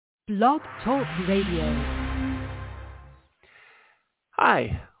Blog Talk Radio.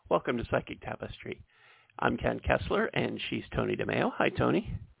 Hi, welcome to Psychic Tapestry. I'm Ken Kessler, and she's Toni DeMaio. Hi,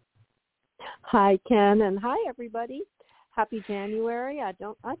 Toni. Hi, Ken, and hi, everybody. Happy January. I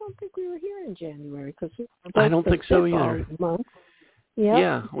don't think we were here in January because I don't think so either. Yep.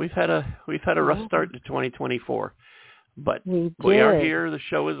 Yeah, we've had a rough start to 2024, but we are here. The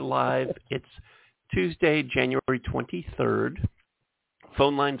show is live. It's Tuesday, January 23rd.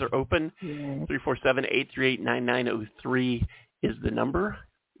 Phone lines are open. 347-838-9903 is the number.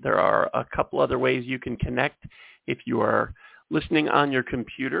 There are a couple other ways you can connect. If you are listening on your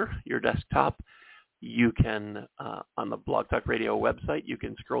computer, your desktop, you can, on the Blog Talk Radio website, you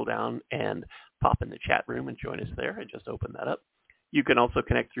can scroll down and pop in the chat room and join us there. I just opened that up. You can also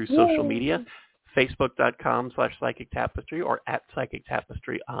connect through social media, facebook.com/Psychic Tapestry or at Psychic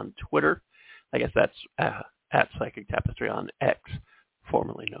Tapestry on Twitter. I guess that's at Psychic Tapestry on X,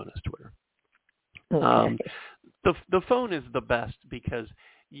 formerly known as Twitter. Okay. The phone is the best because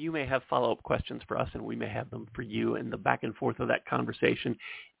you may have follow-up questions for us and we may have them for you, and the back and forth of that conversation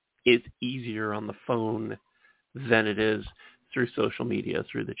is easier on the phone than it is through social media,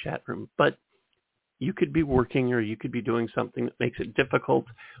 through the chat room. But you could be working or you could be doing something that makes it difficult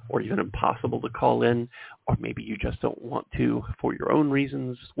or even impossible to call in, or maybe you just don't want to for your own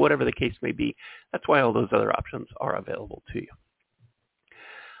reasons, whatever the case may be. That's why all those other options are available to you.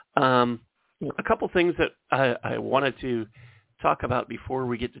 A couple things that I wanted to talk about before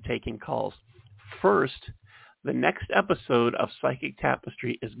we get to taking calls. First, the next episode of Psychic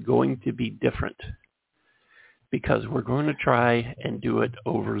Tapestry is going to be different because we're going to try and do it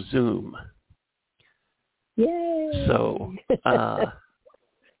over Zoom. Yay! So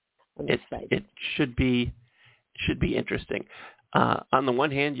it should be interesting. On the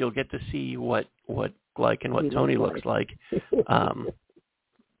one hand, you'll get to see what Glyke and what Toni looks like.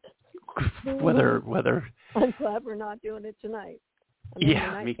 Whether I'm glad we're not doing it tonight.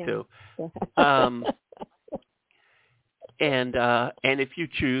 Me too. And if you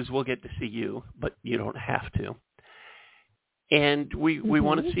choose, we'll get to see you, but you don't have to. And we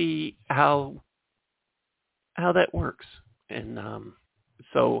want to see how that works. And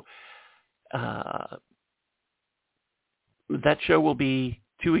so that show will be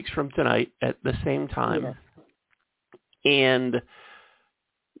 2 weeks from tonight at the same time. Yes. And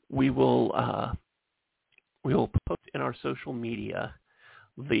we will post in our social media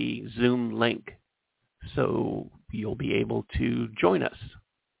the Zoom link, so you'll be able to join us.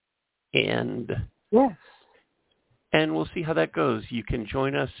 And yes, and we'll see how that goes. You can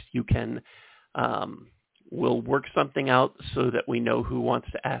join us. You can. We'll work something out so that we know who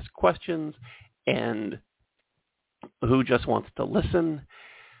wants to ask questions and who just wants to listen.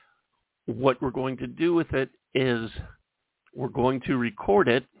 What we're going to do with it is we're going to record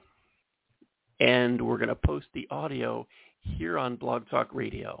it, and we're going to post the audio here on Blog Talk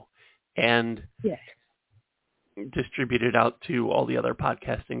Radio and distribute it out to all the other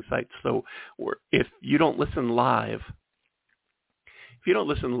podcasting sites. So if you don't listen live,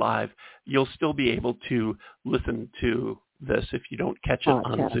 you'll still be able to listen to this if you don't catch it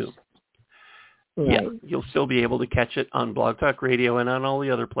on Zoom. Right. Yeah, you'll still be able to catch it on Blog Talk Radio and on all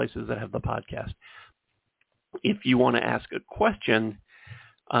the other places that have the podcast. If you want to ask a question,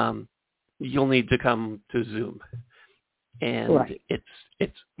 you'll need to come to Zoom. And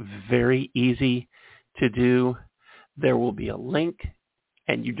it's very easy to do. There will be a link,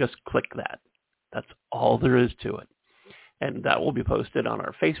 and you just click that. That's all there is to it. And that will be posted on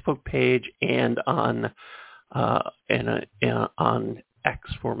our Facebook page and on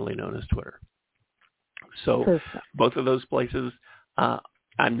X, formerly known as Twitter. So both of those places,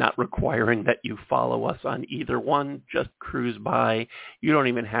 I'm not requiring that you follow us on either one. Just cruise by. You don't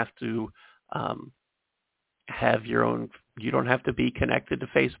even have to have your own. You don't have to be connected to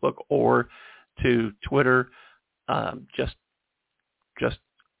Facebook or to Twitter. Just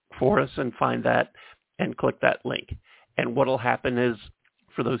for us and find that and click that link. And what will happen is,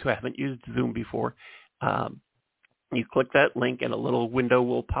 for those who haven't used Zoom before, you click that link and a little window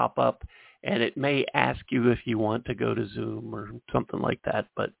will pop up, and it may ask you if you want to go to Zoom or something like that,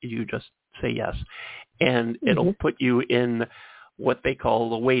 but you just say yes. And it'll put you in what they call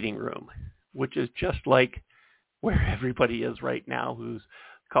the waiting room, which is just like where everybody is right now who's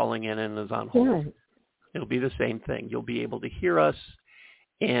calling in and is on hold. Yeah. It'll be the same thing. You'll be able to hear us,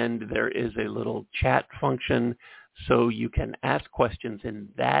 and there is a little chat function, so you can ask questions in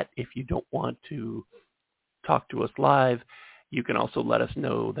that. If you don't want to talk to us live, you can also let us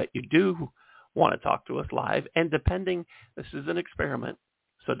know that you do want to talk to us live. And this is an experiment,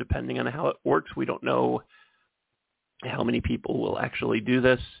 so depending on how it works, we don't know how many people will actually do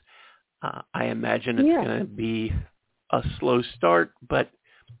this. I imagine it's going to be a slow start, but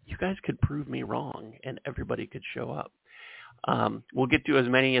you guys could prove me wrong, and everybody could show up. We'll get to as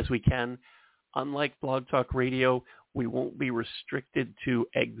many as we can. Unlike Blog Talk Radio, we won't be restricted to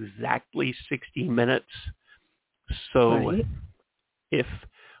exactly 60 minutes. So if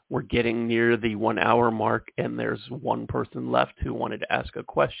we're getting near the 1 hour mark and there's one person left who wanted to ask a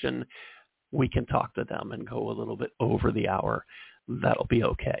question, we can talk to them and go a little bit over the hour. That'll be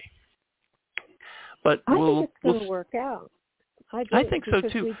okay. But I think it's going to work out. I think so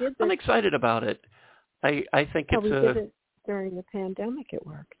too. I'm excited about it. I think we did it during the pandemic. It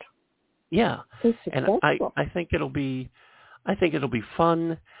worked. Yeah, and I think it'll be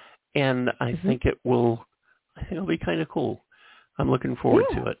fun, and I think it'll be kind of cool. I'm looking forward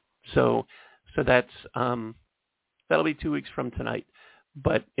to it. So that's that'll be 2 weeks from tonight.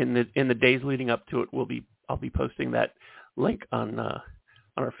 But in the days leading up to it, I'll be posting that link on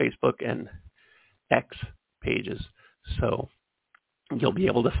our Facebook and X pages, so you'll be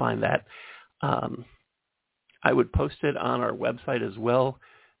able to find that. I would post it on our website as well,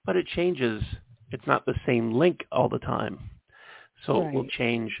 but it changes. It's not the same link all the time, so it will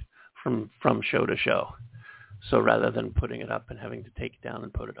change from show to show. So rather than putting it up and having to take it down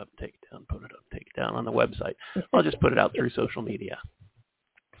and put it up, take it down, put it up, take it down on the website, I'll just put it out through social media.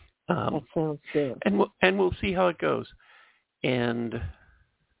 That sounds good. And we'll see how it goes. And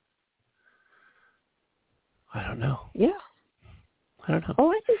I don't know. Yeah. I don't know. Oh,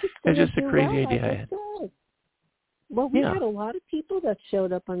 I think it's just a crazy idea I had. Well, we had a lot of people that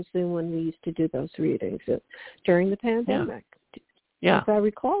showed up on Zoom when we used to do those readings during the pandemic. Yeah. If I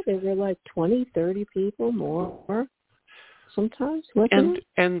recall, there were like 20, 30 people more sometimes.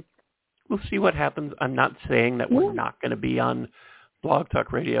 And we'll see what happens. I'm not saying that we're not going to be on Blog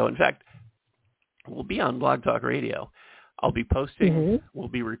Talk Radio. In fact, we'll be on Blog Talk Radio. I'll be posting, we'll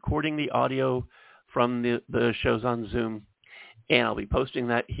be recording the audio from the shows on Zoom, and I'll be posting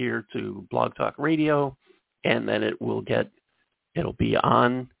that here to Blog Talk Radio, and then it'll be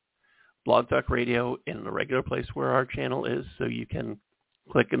on Blog Talk Radio in the regular place where our channel is, so you can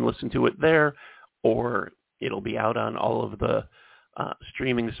click and listen to it there, or it'll be out on all of the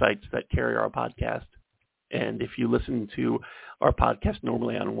streaming sites that carry our podcast. And if you listen to our podcast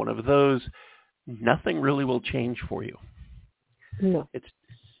normally on one of those, nothing really will change for you. No.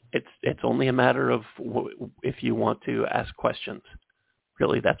 It's only a matter of if you want to ask questions.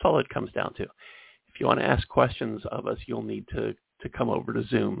 Really, that's all it comes down to. If you want to ask questions of us, you'll need to come over to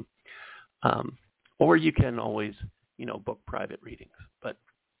Zoom. Or you can always, book private readings. But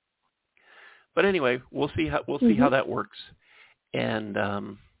anyway, we'll see how that works. And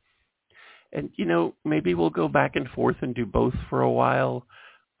maybe we'll go back and forth and do both for a while.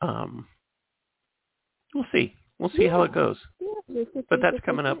 We'll see. We'll see how it goes. Yeah, but that's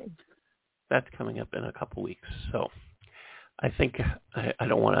coming up. That's coming up in a couple weeks. So I think I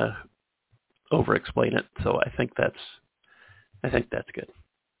don't want to over-explain it. So I think that's good.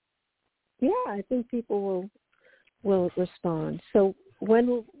 Yeah, I think people will respond. So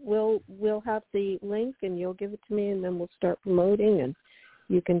when we'll have the link, and you'll give it to me, and then we'll start promoting, and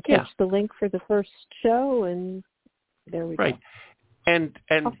you can catch the link for the first show, and there we go. Right. And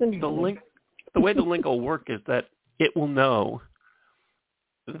the link, the way the link will work is that it will know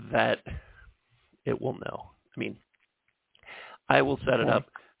that it will know. I mean, I will set it up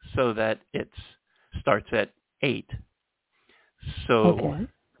so that it starts at 8. So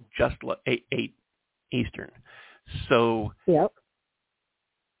just 8 Eastern. So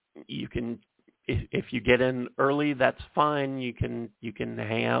you can, if you get in early, that's fine. You can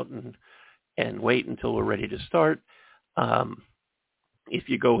hang out and wait until we're ready to start. If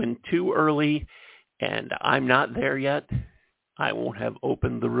you go in too early and I'm not there yet, I won't have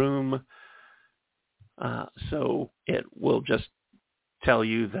opened the room. So it will just tell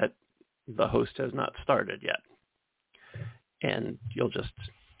you that the host has not started yet. And you'll just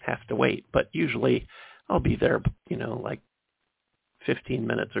have to wait. But usually I'll be there, like 15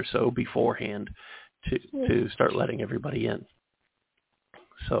 minutes or so beforehand to start letting everybody in.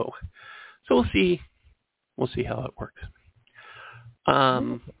 So we'll see how it works.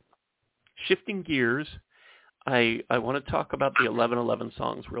 Shifting gears, I want to talk about the 1111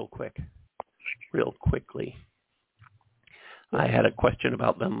 songs real quickly. I had a question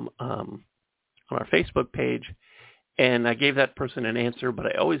about them on our Facebook page, and I gave that person an answer, but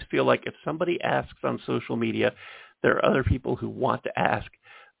I always feel like if somebody asks on social media, there are other people who want to ask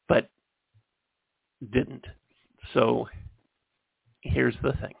but didn't. So here's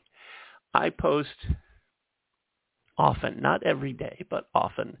the thing. I post often, not every day, but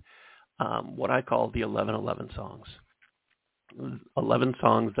often, what I call the 1111 songs. 11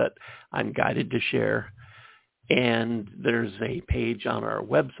 songs that I'm guided to share. And there's a page on our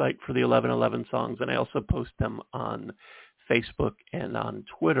website for the 1111 songs, and I also post them on Facebook and on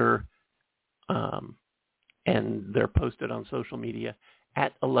Twitter, and they're posted on social media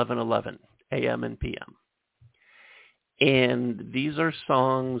at 1111 a.m. and p.m. And these are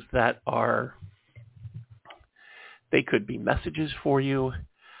songs that they could be messages for you.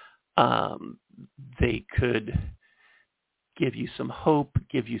 They could give you some hope,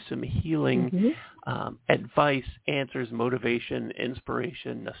 give you some healing, advice, answers, motivation,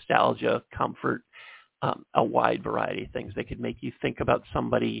 inspiration, nostalgia, comfort, a wide variety of things. They could make you think about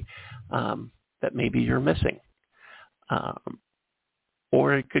somebody that maybe you're missing.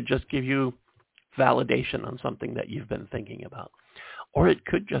 Or it could just give you validation on something that you've been thinking about. Or it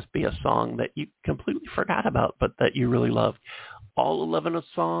could just be a song that you completely forgot about, but that you really loved. All 11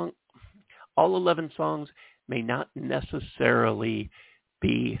 songs may not necessarily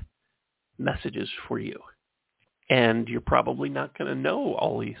be messages for you. And you're probably not going to know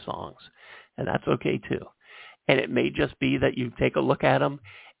all these songs. And that's okay too. And it may just be that you take a look at them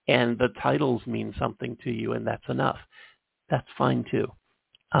and the titles mean something to you, and that's enough. That's fine too.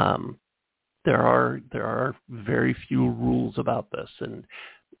 There are very few rules about this, and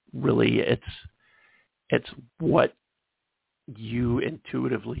really it's what you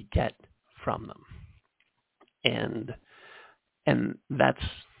intuitively get from them. And that's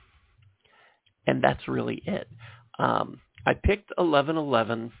really it. I picked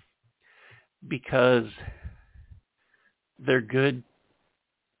 1111 because they're good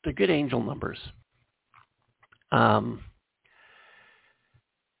angel numbers.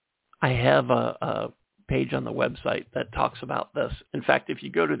 I have a page on the website that talks about this. In fact, if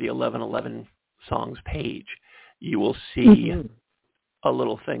you go to the 1111 songs page, you will see a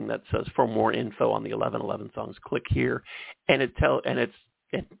little thing that says, for more info on the 1111 songs, click here. And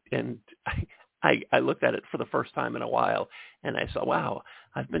I looked at it for the first time in a while, and I saw, wow,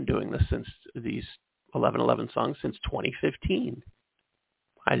 I've been doing this since these 1111 songs since 2015.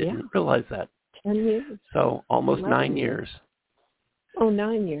 I didn't realize that. 10 years. So almost 9 years. Oh,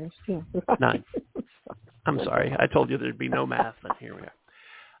 9 years. Yeah. 9. I'm sorry. I told you there'd be no math, and here we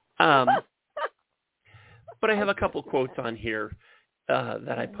are. But I have a couple quotes on here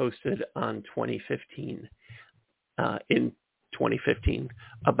that I posted on 2015, in 2015,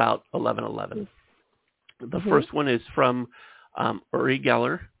 about 1111. The first one is from Uri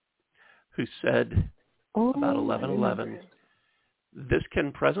Geller, who said about 1111, this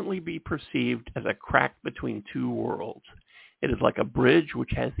can presently be perceived as a crack between two worlds. It is like a bridge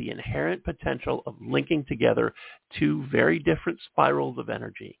which has the inherent potential of linking together two very different spirals of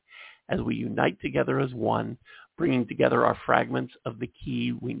energy. As we unite together as one, bringing together our fragments of the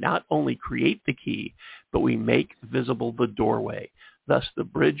key, we not only create the key, but we make visible the doorway. Thus, the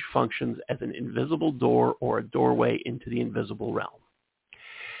bridge functions as an invisible door or a doorway into the invisible realm.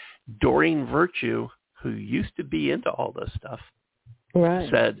 Doreen Virtue, who used to be into all this stuff,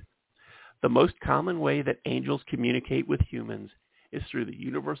 said, the most common way that angels communicate with humans is through the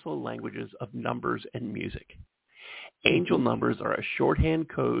universal languages of numbers and music. Angel numbers are a shorthand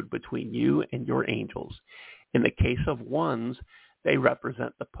code between you and your angels. In the case of ones, they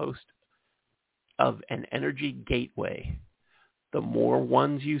represent the post of an energy gateway. The more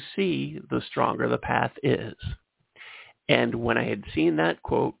ones you see, the stronger the path is. And when I had seen that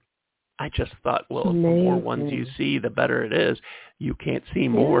quote, I just thought, well, the more ones you see, the better it is. You can't see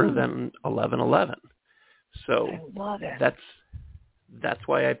more than 1111. So that's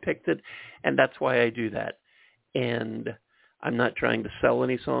why I picked it, and that's why I do that. And I'm not trying to sell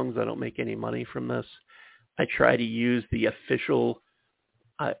any songs. I don't make any money from this. I try to use the official,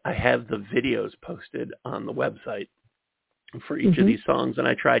 I have the videos posted on the website for each of these songs, and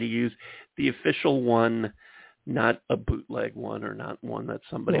I try to use the official one, not a bootleg one or not one that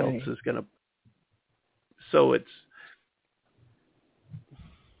somebody else is going to. So it's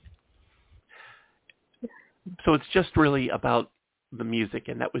just really about the music,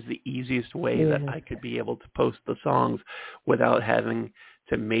 and that was the easiest way that I could be able to post the songs without having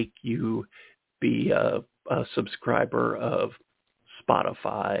to make you be a subscriber of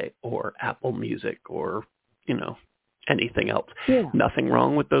Spotify or Apple Music or, anything else. Nothing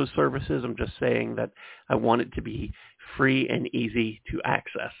wrong with those services. I'm just saying that I want it to be free and easy to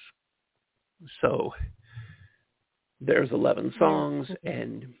access. So there's 11 songs,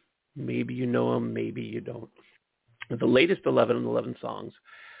 and maybe you know them, maybe you don't. The latest 1111 songs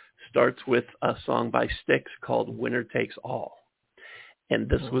starts with a song by Styx called Winner Takes All. And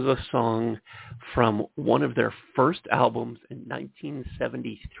this was a song from one of their first albums in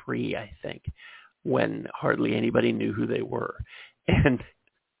 1973, I think. when hardly anybody knew who they were. And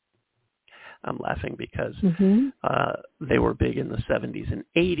I'm laughing because they were big in the 70s and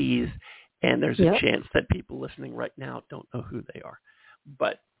 80s, and there's a chance that people listening right now don't know who they are.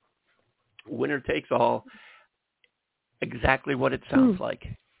 But Winner Takes All, exactly what it sounds like.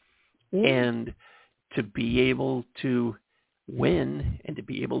 Yeah. And to be able to win and to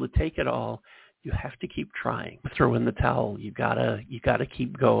be able to take it all, you have to keep trying. Throw in the towel. You gotta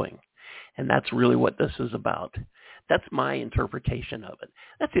keep going. And that's really what this is about. That's my interpretation of it.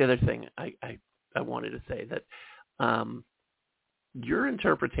 That's the other thing I wanted to say, that your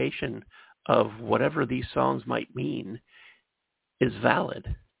interpretation of whatever these songs might mean is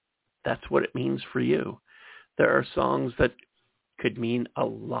valid. That's what it means for you. There are songs that could mean a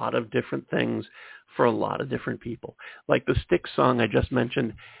lot of different things for a lot of different people. Like the Styx song I just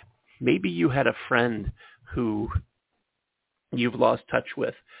mentioned, maybe you had a friend who you've lost touch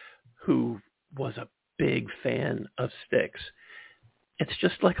with who was a big fan of Styx. It's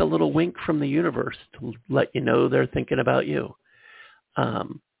just like a little wink from the universe to let you know they're thinking about you.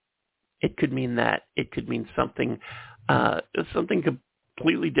 It could mean that. It could mean something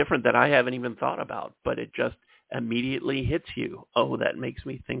completely different that I haven't even thought about, but it just immediately hits you. Oh, that makes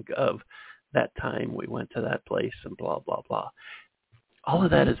me think of that time we went to that place and blah, blah, blah. All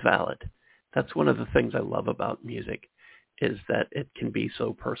of that is valid. That's one of the things I love about music, is that it can be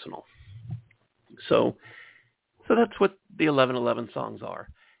so personal. So that's what the 1111 songs are.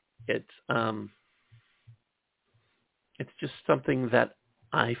 It's just something that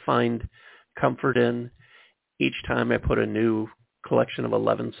I find comfort in. Each time I put a new collection of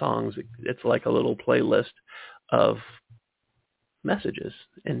 11 songs, it's like a little playlist of messages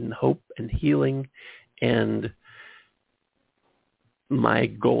and hope and healing. And my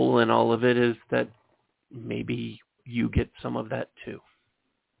goal in all of it is that maybe you get some of that too.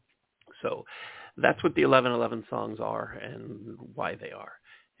 So that's what the 1111 songs are and why they are.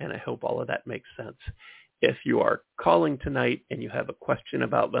 And I hope all of that makes sense. If you are calling tonight and you have a question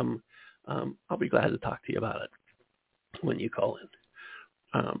about them, I'll be glad to talk to you about it when you call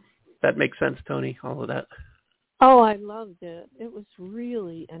in. That makes sense, Toni, all of that? Oh, I loved it. It was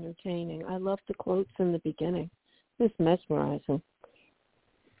really entertaining. I loved the quotes in the beginning. It was mesmerizing.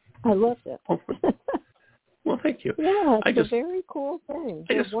 I loved it. Well, thank you. Yeah, it's a very cool thing.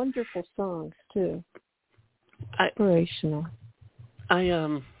 They're wonderful songs, too. Inspirational.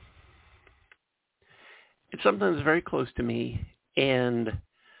 It's something that's very close to me and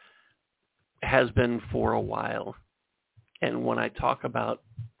has been for a while. And a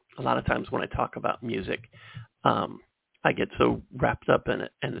lot of times when I talk about music, I get so wrapped up in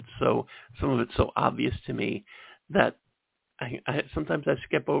it, and some of it's so obvious to me that I sometimes I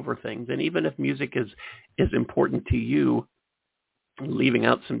skip over things. And even if music is important to you, leaving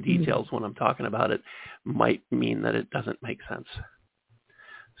out some details when I'm talking about it might mean that it doesn't make sense.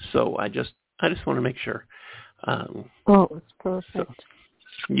 So I just want to make sure. It's perfect. So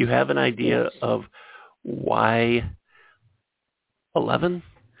you have an idea of why 11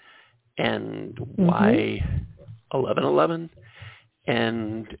 and why 1111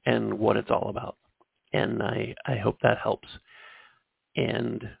 and what it's all about. And I hope that helps.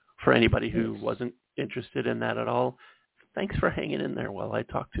 And for anybody who wasn't interested in that at all, thanks for hanging in there while I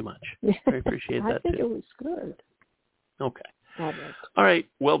talk too much. I appreciate that too. I think it was good. Okay. All right.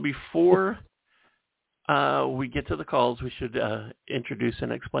 Well, before we get to the calls, we should introduce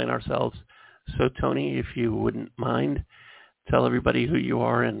and explain ourselves. So, Toni, if you wouldn't mind, tell everybody who you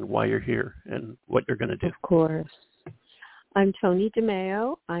are and why you're here and what you're going to do. Of course. I'm Toni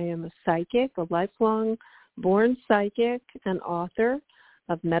DeMaio. I am a psychic, a lifelong born psychic and author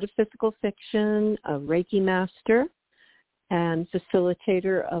of metaphysical fiction, a Reiki master, and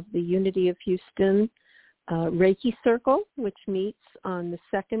facilitator of the Unity of Houston Reiki Circle, which meets on the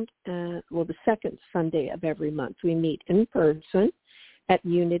second Sunday of every month. We meet in person at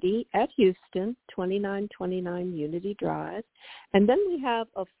Unity at Houston, 2929 Unity Drive. And then we have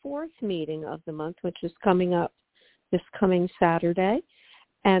a fourth meeting of the month, which is coming up this coming Saturday.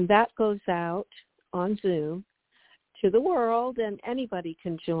 And that goes out on Zoom to the world, and anybody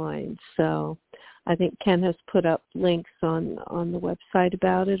can join. So I think Ken has put up links on the website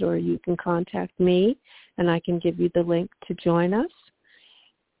about it, or you can contact me, and I can give you the link to join us.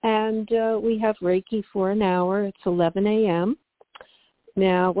 And we have Reiki for an hour. It's 11 a.m.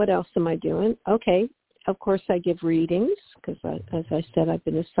 Now, what else am I doing? Okay, of course I give readings because, as I said, I've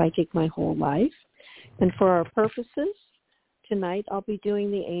been a psychic my whole life. And for our purposes, tonight I'll be doing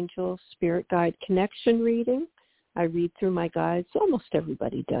the Angel Spirit Guide Connection reading. I read through my guides. Almost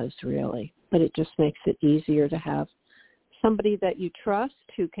everybody does, really, but it just makes it easier to have somebody that you trust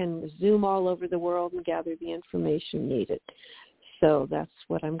who can Zoom all over the world and gather the information needed. So that's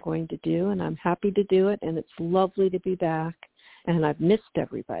what I'm going to do, and I'm happy to do it, and it's lovely to be back, and I've missed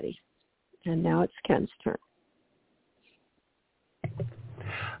everybody. And now it's Ken's turn.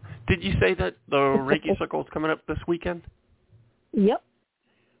 Did you say that the Reiki Circle is coming up this weekend? Yep.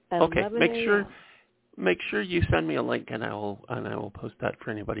 Okay, make sure you send me a link, and I will post that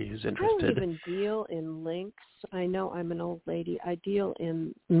for anybody who's interested. I don't even deal in links. I know I'm an old lady. I deal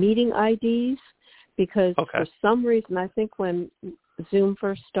in meeting IDs because for some reason, I think when Zoom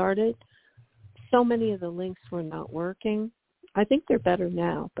first started, so many of the links were not working. I think they're better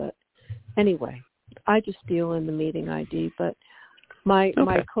now, but anyway, I just deal in the meeting ID. But my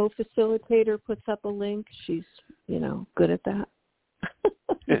co-facilitator puts up a link. She's, good at that.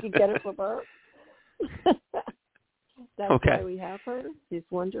 You can get it from her. That's why we have her. She's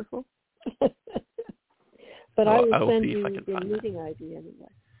wonderful. But I will send you the meeting ID anyway.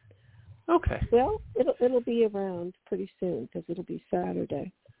 Okay. Well, it'll be around pretty soon because it'll be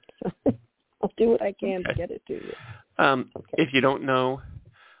Saturday. So I'll do what I can to get it to you. If you don't know,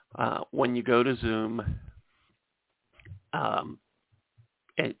 when you go to Zoom, and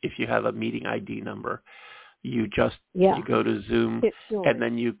if you have a meeting ID number, you go to Zoom and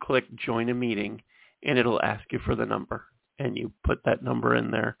then you click join a meeting, and it'll ask you for the number, and you put that number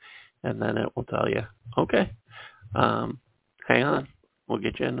in there, and then it will tell you, okay, hang on, we'll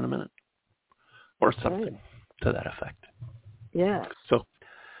get you in a minute, or something to that effect. Yeah. So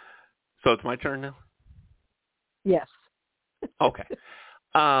it's my turn now? Yes. Okay.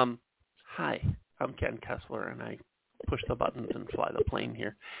 Hi, I'm Ken Kessler, and I push the buttons and fly the plane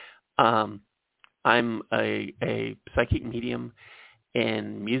here. I'm a psychic medium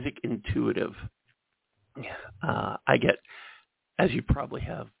and music intuitive. I get, as you probably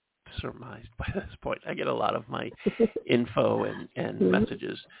have surmised by this point, I get a lot of my info and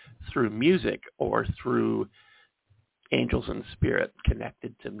messages through music or through angels and spirit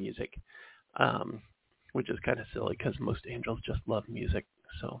connected to music, which is kind of silly because most angels just love music.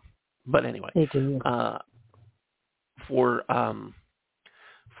 So, but anyway, for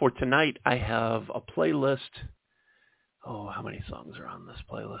tonight, I have a playlist. Oh, how many songs are on this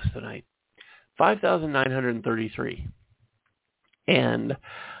playlist tonight? 5,933. And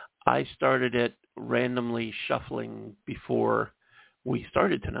I started it randomly shuffling before we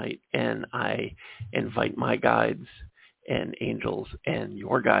started tonight, and I invite my guides and angels and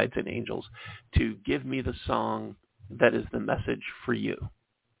your guides and angels to give me the song that is the message for you.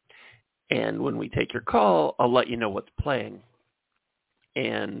 And when we take your call, I'll let you know what's playing.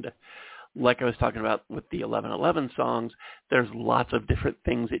 And like I was talking about with the 1111 songs, there's lots of different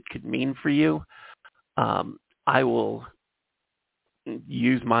things it could mean for you. I will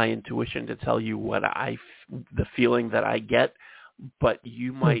use my intuition to tell you what the feeling that I get, but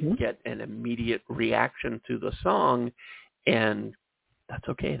you might get an immediate reaction to the song, and that's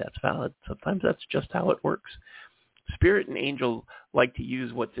okay. That's valid. Sometimes that's just how it works. Spirit and angel like to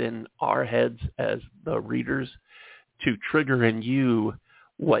use what's in our heads as the readers to trigger in you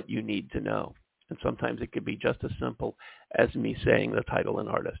what you need to know. And sometimes it could be just as simple as me saying the title and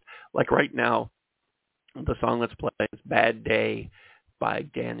artist. Like right now, the song that's playing is Bad Day by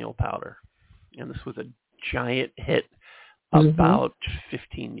Daniel Powter. And this was a giant hit about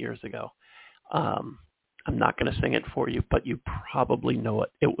 15 years ago. I'm not going to sing it for you, but you probably know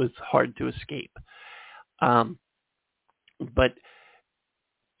it. It was hard to escape. But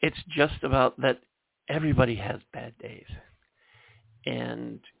it's just about that everybody has bad days.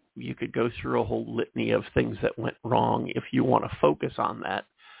 And you could go through a whole litany of things that went wrong if you want to focus on that.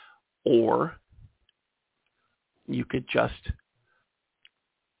 Or you could just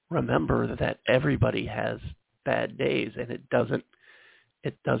remember that everybody has bad days, and it doesn't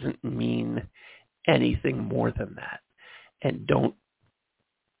mean anything more than that. And don't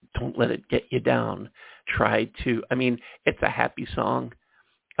let it get you down. It's a happy song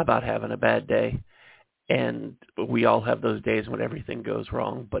about having a bad day. And we all have those days when everything goes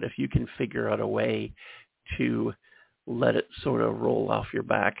wrong. But if you can figure out a way to let it sort of roll off your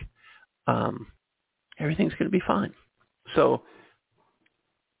back, everything's going to be fine. So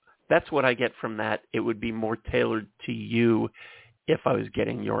that's what I get from that. It would be more tailored to you if I was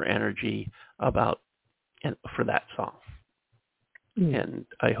getting your energy for that song. And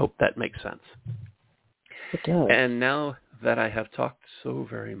I hope that makes sense. It does. And now that I have talked so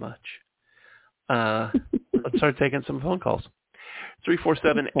very much, let's start taking some phone calls.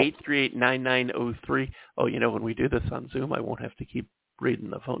 347-838-9903. Oh, when we do this on Zoom, I won't have to keep reading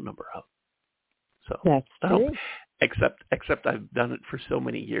the phone number up. So that's true. Except I've done it for so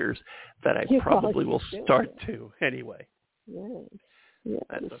many years that I probably will start to anyway. Yes.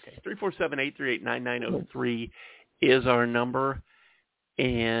 That's okay. 347-838-9903 is our number,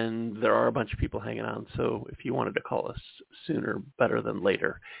 and there are a bunch of people hanging on, so if you wanted to call us sooner, better than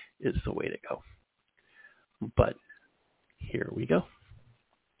later is the way to go. But here we go.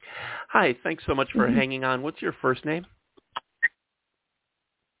 Hi, thanks so much for hanging on. What's your first name?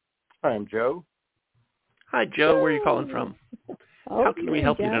 Hi, I'm Joe. Hi, Joe. Where are you calling from? How can we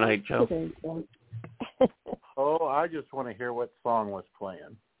help you tonight, Joe? Oh, I just want to hear what song was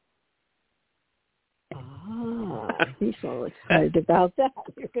playing. He's so excited about that.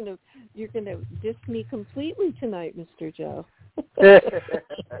 You're gonna diss me completely tonight, Mr. Joe. The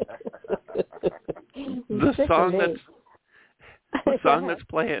song that's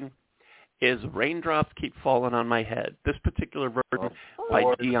playing is "Raindrops Keep Falling on My Head." This particular version by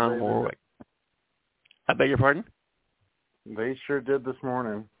Dionne Warwick. I beg your pardon? They sure did this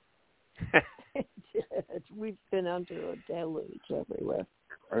morning. We've been under a deluge everywhere.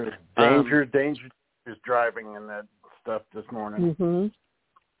 Danger is driving in that stuff this morning. Mm-hmm.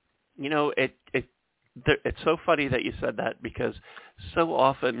 You know, it's so funny that you said that, because so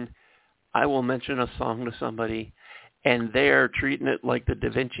often I will mention a song to somebody and they're treating it like the Da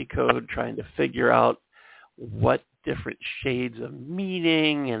Vinci Code, trying to figure out what different shades of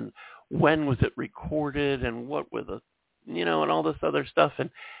meaning and when was it recorded and what were the, and all this other stuff.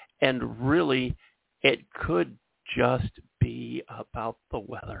 And really, it could just be about the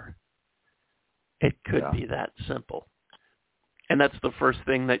weather. It could be that simple. And that's the first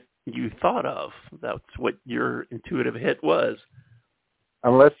thing that you thought of. That's what your intuitive hit was.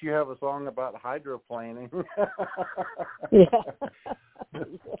 Unless you have a song about hydroplaning.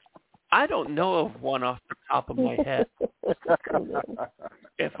 I don't know of one off the top of my head.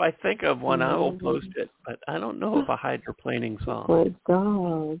 If I think of one, I will post it. But I don't know of a hydroplaning song. Oh, my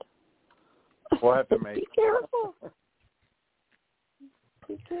God. We'll have to make Be careful.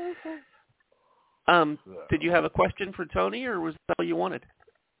 Be careful. Did you have a question for Toni, or was that all you wanted?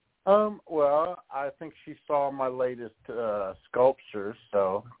 Well, I think she saw my latest sculpture,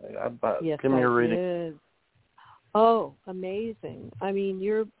 so give me a reading. Did. Oh, amazing. I mean,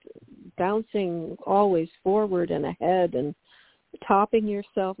 you're bouncing always forward and ahead and topping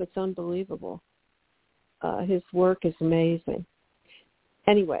yourself. It's unbelievable. His work is amazing.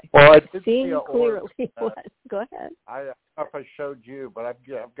 Anyway, well, I did seeing see clearly. Go ahead. I don't know if I showed you, but I've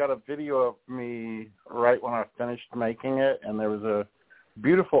got a video of me right when I finished making it, and there was a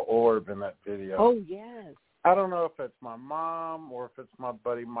beautiful orb in that video. Oh, yes. I don't know if it's my mom or if it's my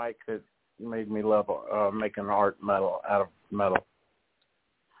buddy Mike that made me love making art out of metal.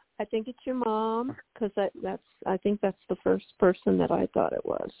 I think it's your mom, because I think that's the first person that I thought it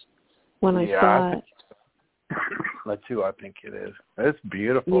was when I saw it. That's who I think it is. It's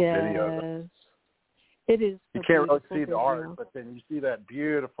beautiful video. It is. You can't really see the art, but then you see that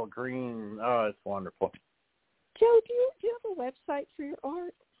beautiful green. Oh, it's wonderful. Joe, do you have a website for your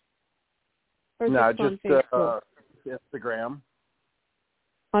art? Or No, just on Facebook? Instagram.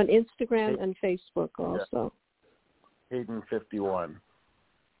 On Instagram and Facebook also. Hayden 51.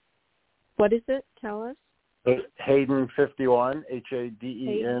 What is it? Tell us. Hayden 51,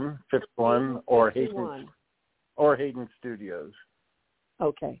 Haden 51, or Hayden Studios.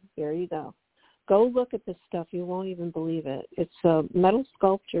 Okay, there you go. Go look at this stuff. You won't even believe it. It's metal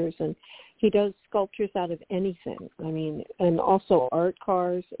sculptures, and he does sculptures out of anything. I mean, and also art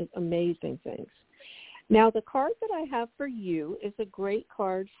cars, amazing things. Now, the card that I have for you is a great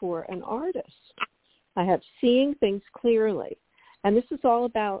card for an artist. I have seeing things clearly. And this is all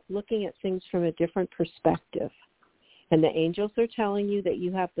about looking at things from a different perspective. And the angels are telling you that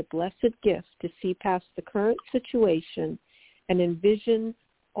you have the blessed gift to see past the current situation and envision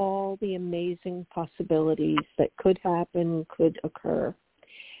all the amazing possibilities that could happen, could occur.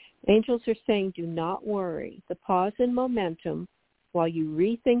 Angels are saying, do not worry. The pause in momentum while you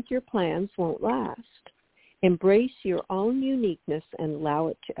rethink your plans won't last. Embrace your own uniqueness and allow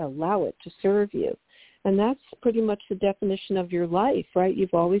it to serve you. And that's pretty much the definition of your life, right?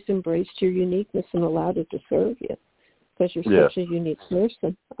 You've always embraced your uniqueness and allowed it to serve you because you're such a unique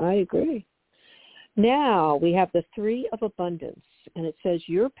person. I agree. Now we have the Three of Abundance, and it says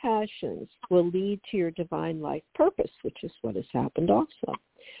your passions will lead to your divine life purpose, which is what has happened also.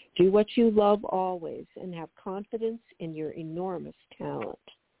 Do what you love always and have confidence in your enormous talent.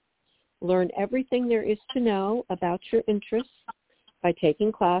 Learn everything there is to know about your interests by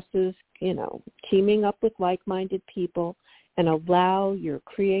taking classes, teaming up with like-minded people, and allow your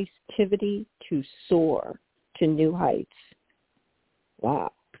creativity to soar to new heights.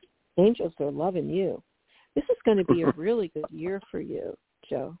 Wow. Angels are loving you. This is going to be a really good year for you,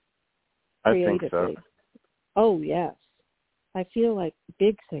 Joe. I think so. Oh, yes. I feel like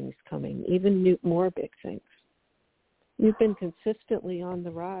big things coming, even more big things. You've been consistently on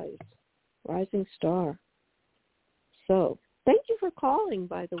the rise, rising star. So thank you for calling,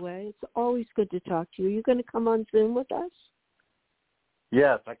 by the way. It's always good to talk to you. Are you going to come on Zoom with us?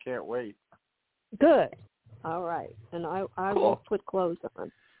 Yes, I can't wait. Good. All right. And I Cool. will put clothes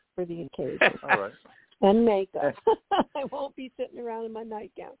on for the occasion. All right. And makeup. I won't be sitting around in my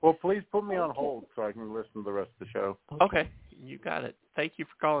nightgown. Well, please put me on hold so I can listen to the rest of the show. Okay. You got it. Thank you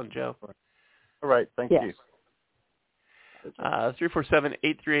for calling, Joe. All right. Thank you.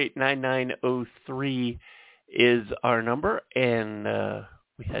 347-838-9903 is our number, and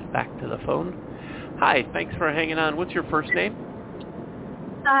we head back to the phone. Hi, thanks for hanging on. What's your first name?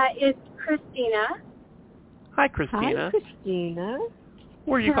 It's Christina. Hi, Christina. Hi, Christina.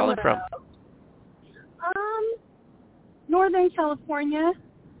 Where are you calling from? Northern California.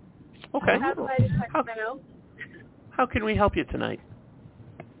 Okay. Outside of Sacramento. How can we help you tonight?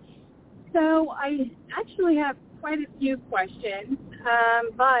 So I actually have quite a few questions,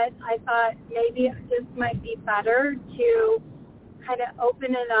 but I thought maybe this might be better to kind of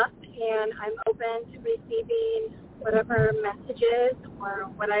open it up, and I'm open to receiving whatever messages or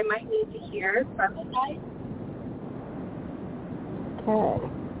what I might need to hear from you guys. Okay.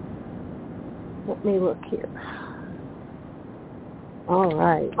 Let me look here. All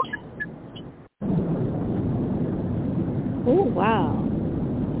right. Oh, wow.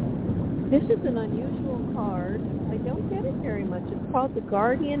 This is an unusual card. I don't get it very much. It's called the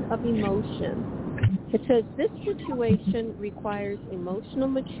Guardian of Emotion. It says this situation requires emotional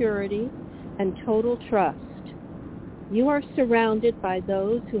maturity and total trust. You are surrounded by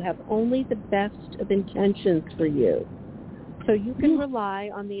those who have only the best of intentions for you, so you can rely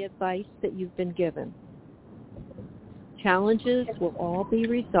on the advice that you've been given. Challenges will all be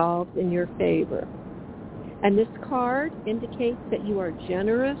resolved in your favor. And this card indicates that you are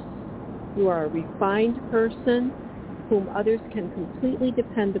generous, you are a refined person whom others can completely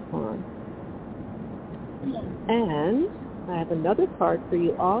depend upon. And I have another card for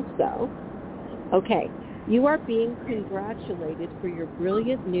you also. Okay, you are being congratulated for your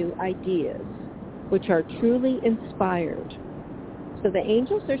brilliant new ideas, which are truly inspired. So the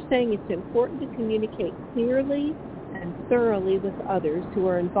angels are saying it's important to communicate clearly and thoroughly with others who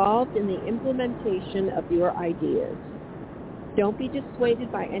are involved in the implementation of your ideas. Don't be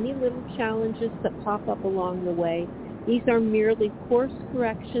dissuaded by any little challenges that pop up along the way. These are merely course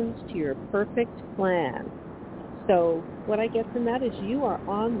corrections to your perfect plan. So what I get from that is you are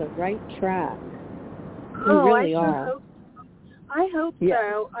on the right track. You really are. I hope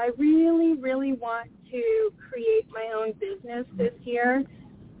so. I really, really want to create my own business this year.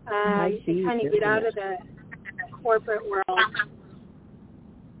 To kind of get out of the corporate world.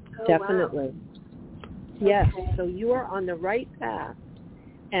 Definitely. Wow. Yes, Okay. so you are on the right path,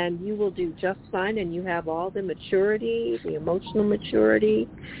 and you will do just fine, and you have all the maturity, the emotional maturity,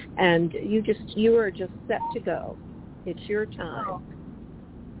 and you are just set to go. It's your time. Oh,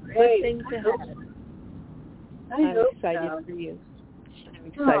 Good great. things ahead. I'm excited for you. I'm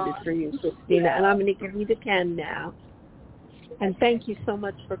excited for you, Christina, and I'm going to give you the Ken now. And thank you so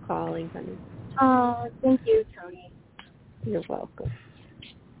much for calling, honey. Oh, thank you, Toni. You're welcome.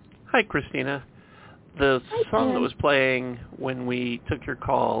 Hi, Christina. The song that was playing when we took your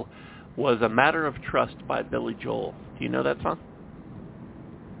call was A Matter of Trust by Billy Joel. Do you know that song?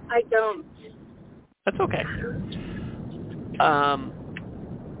 I don't. That's okay.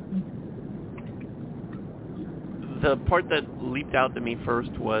 The part that leaped out to me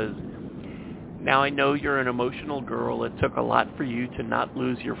first was, now I know you're an emotional girl. It took a lot for you to not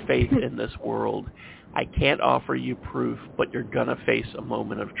lose your faith in this world. I can't offer you proof, but you're going to face a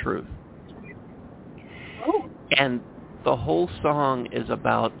moment of truth. Oh. And the whole song is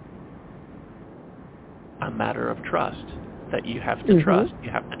about a matter of trust, that you have to trust. You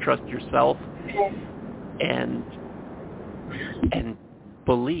have to trust yourself and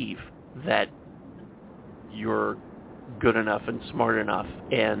believe that you're good enough and smart enough,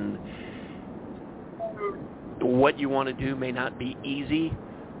 and what you want to do may not be easy,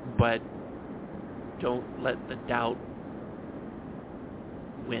 but don't let the doubt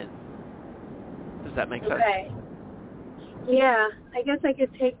win. Does that make sense? Okay. Yeah, I guess I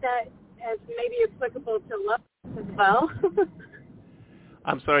could take that as maybe applicable to love as well.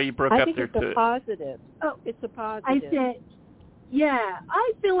 I'm sorry, you broke up there too. I think it's a positive. Oh, it's a positive. I said, yeah,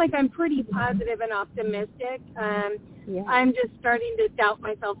 I feel like I'm pretty positive and optimistic. I'm just starting to doubt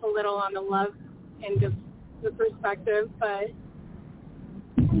myself a little on the love end of the perspective, but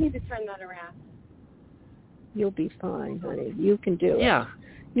I need to turn that around. You'll be fine, honey. You can do it. Yeah.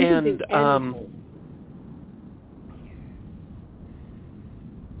 You and can do anything.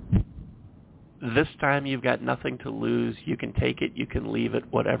 this time you've got nothing to lose. You can take it, you can leave it,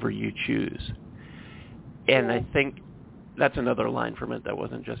 whatever you choose. And I think that's another line from it. That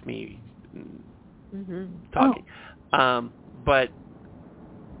wasn't just me talking. But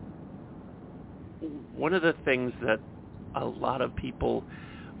one of the things that a lot of people,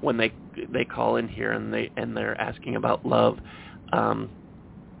 when they call in here and they're asking about love,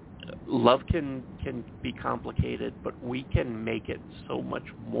 love can be complicated, but we can make it so much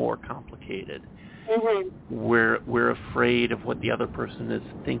more complicated. We're afraid of what the other person is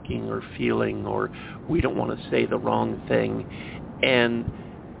thinking or feeling, or we don't want to say the wrong thing. And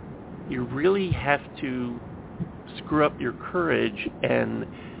you really have to screw up your courage and,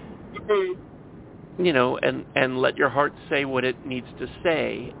 and let your heart say what it needs to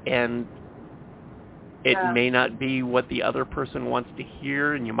say. And it may not be what the other person wants to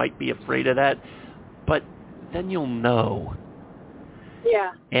hear, and you might be afraid of that, but then you'll know.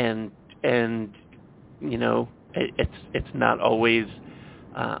 Yeah. And it's not always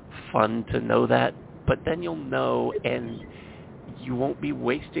fun to know that, but then you'll know, and you won't be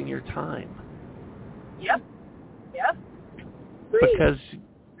wasting your time. Yep. Because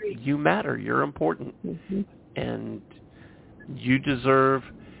you matter. You're important, and you deserve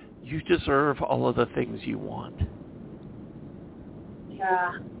all of the things you want.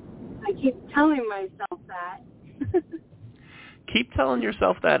 Yeah. I keep telling myself that. Keep telling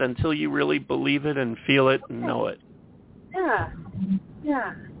yourself that until you really believe it and feel it and know it. Yeah.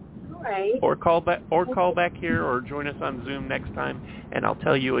 All right. Or call back here, or join us on Zoom next time, and I'll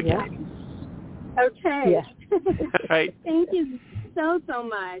tell you again. Okay. Yeah. All right. Thank you so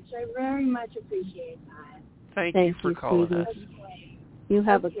much. I very much appreciate that. Thank you for calling sweetie. us. Okay. You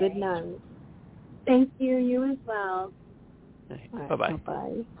have a good night. Thank you. You as well. Right, bye-bye.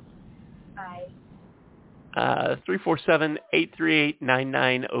 Bye-bye. Bye.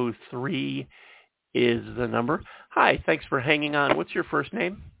 347-838-9903 is the number. Hi, thanks for hanging on. What's your first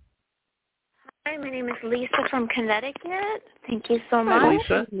name? Hi, my name is Lisa from Connecticut. Thank you so much. Hi,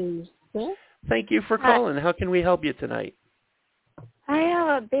 Lisa. Lisa. Thank you for calling. How can we help you tonight? I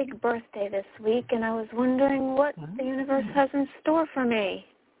have a big birthday this week, and I was wondering what the universe has in store for me.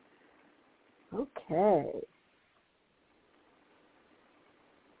 Okay.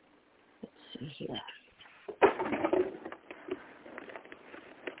 Let's see here.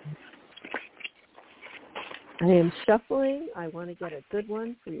 I am shuffling. I want to get a good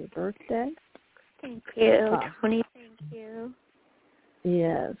one for your birthday. Thank you, Toni. Thank you.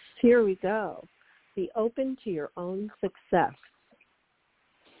 Yes. Here we go. Be open to your own success.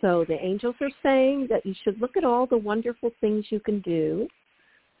 So the angels are saying that you should look at all the wonderful things you can do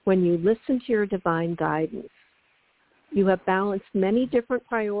when you listen to your divine guidance. You have balanced many different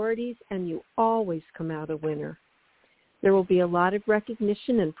priorities, and you always come out a winner. There will be a lot of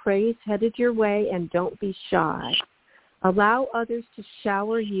recognition and praise headed your way, and don't be shy. Allow others to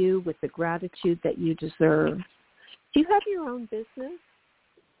shower you with the gratitude that you deserve. Do you have your own business?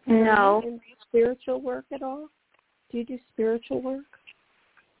 No. In spiritual work at all? Do you do spiritual work?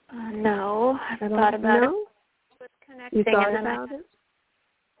 No. I've thought about it. You thought about it?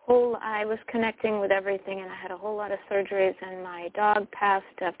 I was connecting with everything, and I had a whole lot of surgeries, and my dog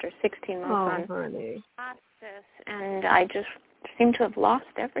passed after 16 months on hospice, and I just seem to have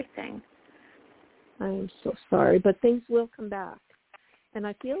lost everything. I am so sorry, but things will come back. And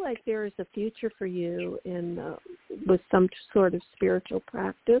I feel like there is a future for you with some sort of spiritual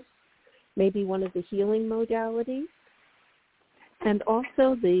practice, maybe one of the healing modalities. And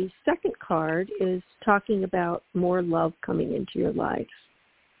also the second card is talking about more love coming into your life.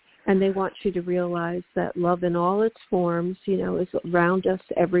 And they want you to realize that love in all its forms, is around us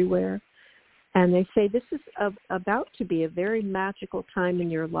everywhere. And they say this is about to be a very magical time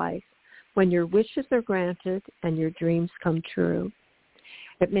in your life when your wishes are granted and your dreams come true.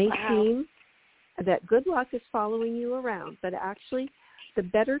 It may seem that good luck is following you around, but actually the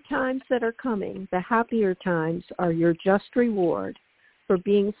better times that are coming, the happier times, are your just reward for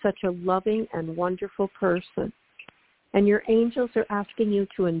being such a loving and wonderful person. And your angels are asking you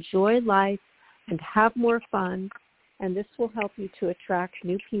to enjoy life and have more fun, and this will help you to attract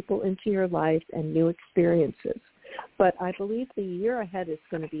new people into your life and new experiences. But I believe the year ahead is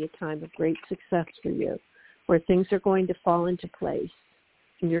going to be a time of great success for you, where things are going to fall into place,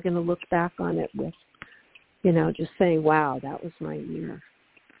 and you're going to look back on it with, just saying, wow, that was my year.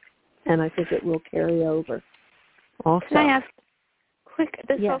 And I think it will carry over also. Can I ask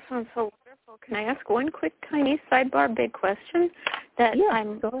this all sounds so wonderful. Can I ask one quick, tiny sidebar, big question? Go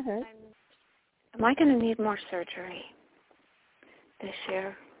ahead. Am I going to need more surgery this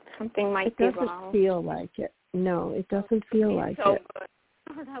year? Something might be wrong. It doesn't feel like it. No, it doesn't feel like it. Good.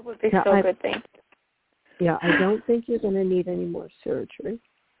 Oh, that would be good. Thank you. Yeah, I don't think you're going to need any more surgery.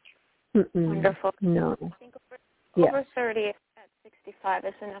 Wonderful. No. I think over 30 at 65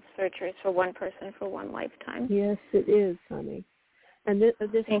 is enough surgeries for one person for one lifetime. Yes, it is, honey. And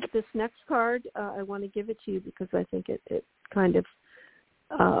this next card, I want to give it to you because I think it kind of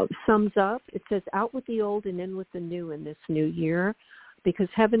sums up. It says, out with the old and in with the new in this new year, because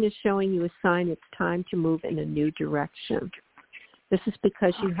heaven is showing you a sign it's time to move in a new direction. This is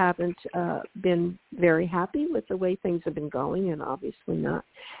because you haven't been very happy with the way things have been going, and obviously not,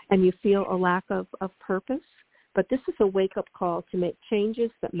 and you feel a lack of purpose. But this is a wake-up call to make changes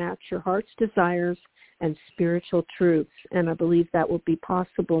that match your heart's desires and spiritual truths, and I believe that will be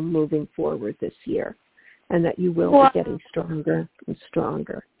possible moving forward this year, and that you will be getting stronger and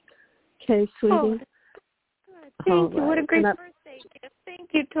stronger. Okay, sweetie? Oh, good. Thank you. What a great birthday gift. Thank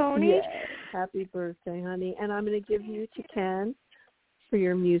you, Toni. Yes, happy birthday, honey. And I'm going to give you to Ken for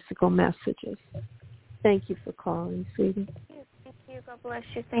your musical messages. Thank you for calling, sweetie. Thank you. God bless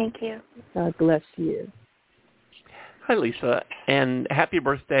you. Thank you. God bless you. Hi, Lisa, and happy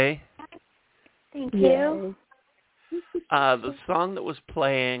birthday. Thank you. The song that was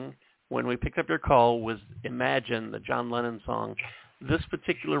playing when we picked up your call was Imagine, the John Lennon song. This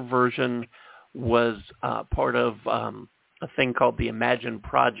particular version was part of a thing called the Imagine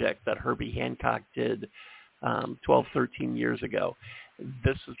Project that Herbie Hancock did 12, 13 years ago.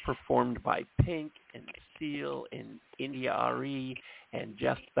 This is performed by Pink and Seal and India Ari and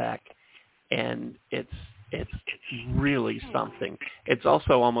Jeff Beck, and it's really something. It's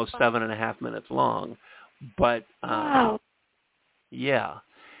also almost 7.5 minutes long, but wow. Yeah.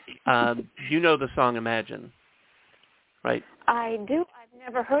 You know the song Imagine, right? I do. I've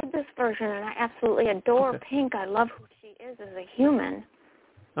never heard this version, and I absolutely adore Pink. I love who she is as a human.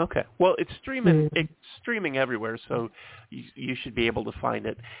 Okay. Well, it's streaming everywhere, so you should be able to find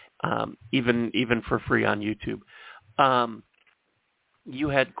it, even for free on YouTube. You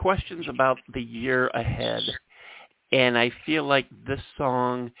had questions about the year ahead, and I feel like this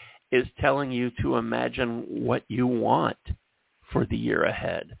song is telling you to imagine what you want for the year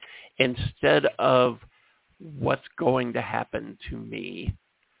ahead instead of what's going to happen to me.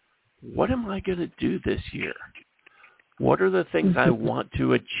 What am I going to do this year? What are the things I want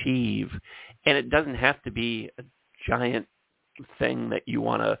to achieve? And it doesn't have to be a giant thing that you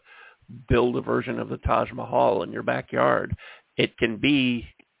want to build a version of the Taj Mahal in your backyard. It can be,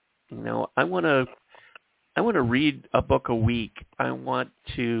 I want to read a book a week. I want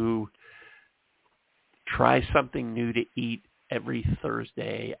to try something new to eat every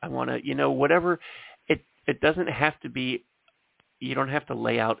Thursday. I want to, whatever. It doesn't have to be, you don't have to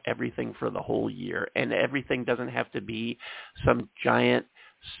lay out everything for the whole year, and everything doesn't have to be some giant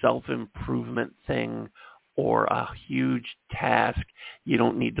self-improvement thing or a huge task. You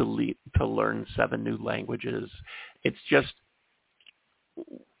don't need to learn 7 new languages. It's just,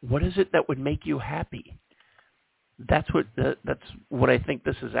 what is it that would make you happy? That's what I think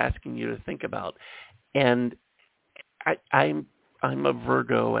this is asking you to think about. And I'm a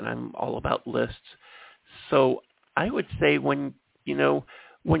Virgo, and I'm all about lists. So I would say when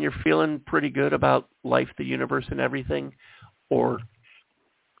you're feeling pretty good about life, the universe, and everything, or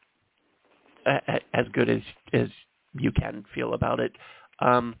as good as you can feel about it,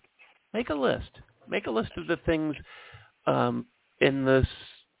 make a list. Make a list of the things in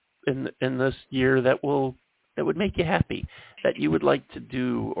this year that would make you happy, that you would like to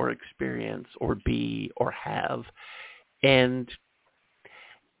do or experience or be or have. And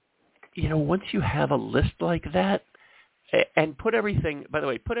once you have a list like that, and put everything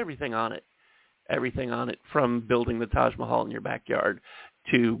on it, from building the Taj Mahal in your backyard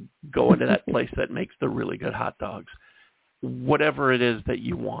to going to that place that makes the really good hot dogs, whatever it is that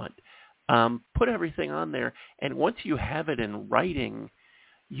you want, put everything on there. And once you have it in writing,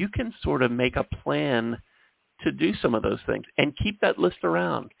 you can sort of make a plan to do some of those things and keep that list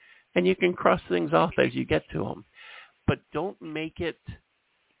around. And you can cross things off as you get to them. But don't make it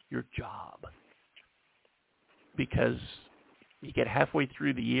your job, because you get halfway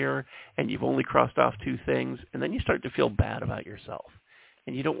through the year and you've only crossed off 2 things, and then you start to feel bad about yourself,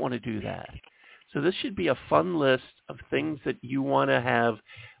 and you don't want to do that. So this should be a fun list of things that you want to have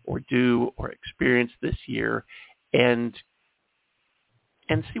or do or experience this year, and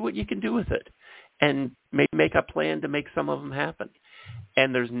see what you can do with it, and make a plan to make some of them happen.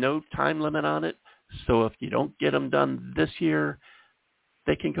 And there's no time limit on it, so if you don't get them done this year,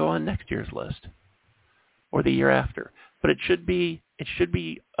 they can go on next year's list or the year after. But it should be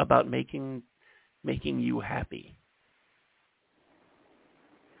about making you happy.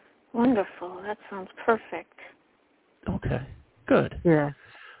 Wonderful. That sounds perfect. Okay. Good. Yeah.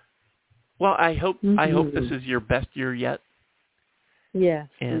 Well, I hope this is your best year yet. Yes,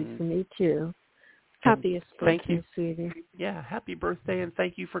 and me too. Happiest birthday, sweetie. Yeah, happy birthday, and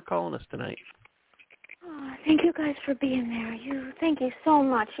thank you for calling us tonight. Oh, thank you guys for being there. Thank you so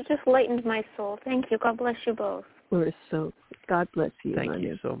much. You just lightened my soul. Thank you. God bless you both. God bless you. Thank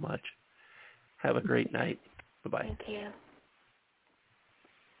you so much. Have a great night. Bye-bye. Thank you.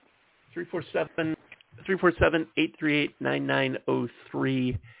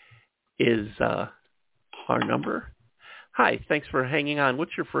 347-838-9903 is our number. Hi, thanks for hanging on.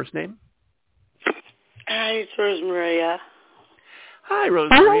 What's your first name? Hi, it's Rosemaria. Hi,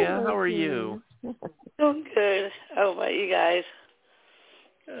 Rosemaria. How are you? Doing good. How about you guys?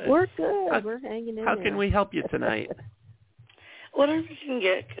 Good. We're good. We're hanging in How there. can we help you tonight? Whatever you can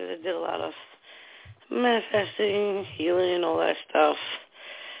get, because I did a lot of manifesting, healing, all that stuff,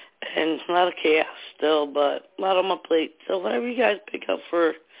 and a lot of chaos still, but a lot on my plate. So whatever you guys pick up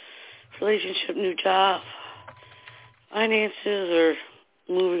for relationship, new job, finances, or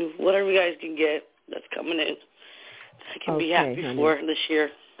moving, whatever you guys can get that's coming in, I can be happy for this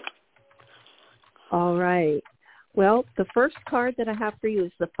year. All right. Well, the first card that I have for you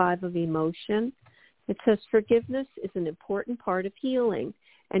is the Five of Emotion. It says forgiveness is an important part of healing,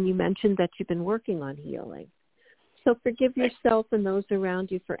 and you mentioned that you've been working on healing. So forgive yourself and those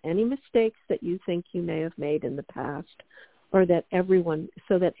around you for any mistakes that you think you may have made in the past, or that everyone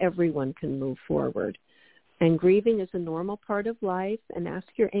can move forward. And grieving is a normal part of life, and ask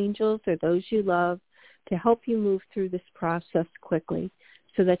your angels or those you love to help you move through this process quickly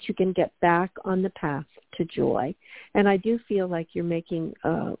so that you can get back on the path to joy. And I do feel like you're making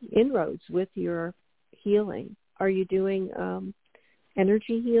inroads with your healing. Are you doing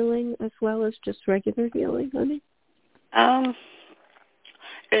energy healing as well as just regular healing, honey?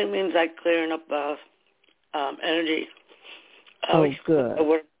 It means like clearing up energy. Good. I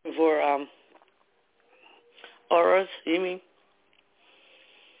work for auras, you mean?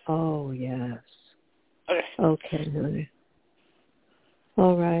 Oh, yes. Okay, honey.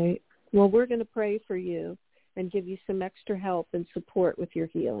 All right. Well, we're going to pray for you and give you some extra help and support with your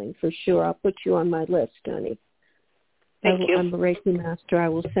healing for sure. I'll put you on my list, honey. Thank you. I'm a Reiki master. I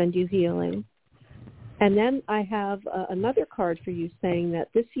will send you healing. And then I have another card for you saying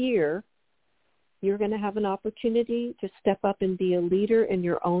that this year you're going to have an opportunity to step up and be a leader in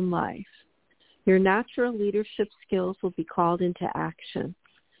your own life. Your natural leadership skills will be called into action.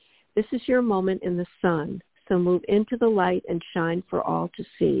 This is your moment in the sun, so move into the light and shine for all to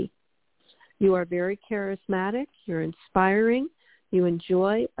see. You are very charismatic, you're inspiring, you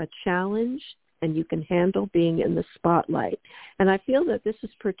enjoy a challenge, and you can handle being in the spotlight. And I feel that this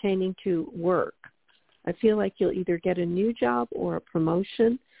is pertaining to work. I feel like you'll either get a new job or a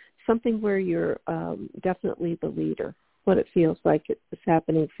promotion, something where you're definitely the leader, what it feels like is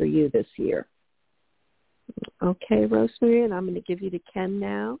happening for you this year. Okay, Rosemary, and I'm going to give you to Ken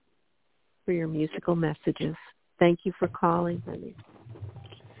now for your musical messages. Thank you for calling, honey.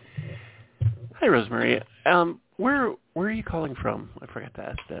 Hi, Rosemary. Where are you calling from? I forgot to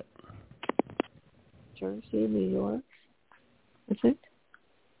ask that. Jersey, New York. Is it?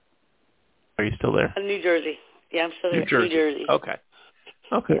 Are you still there? New Jersey. Yeah, I'm still there. New Jersey. Okay.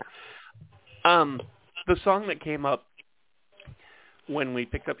 Yeah. The song that came up when we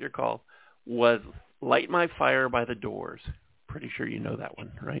picked up your call was "Light My Fire" by The Doors. Pretty sure you know that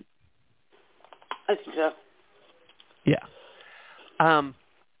one, right? I think so. Yeah.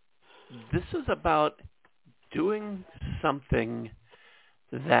 This is about doing something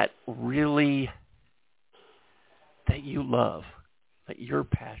that you love, that you're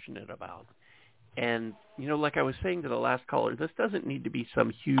passionate about. And, like I was saying to the last caller, this doesn't need to be some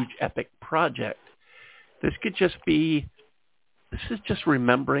huge epic project. This is just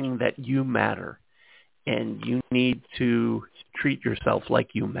remembering that you matter, and you need to treat yourself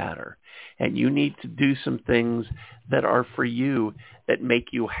like you matter. And you need to do some things that are for you, that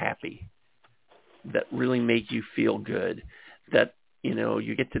make you happy, that really make you feel good, that,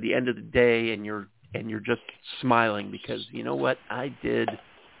 you get to the end of the day and you're just smiling because, you know what, I did.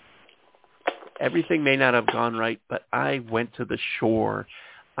 Everything may not have gone right, but I went to the shore.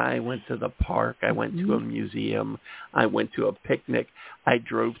 I went to the park. I went to a museum. I went to a picnic. I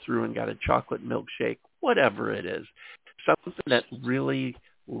drove through and got a chocolate milkshake, whatever it is. Something that really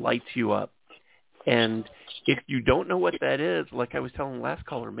lights you up. And if you don't know what that is, like I was telling the last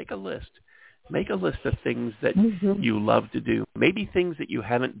caller, make a list. Make a list of things that you love to do. Maybe things that you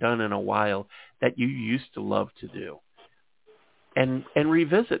haven't done in a while that you used to love to do. And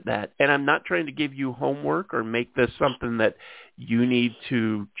revisit that. And I'm not trying to give you homework or make this something that you need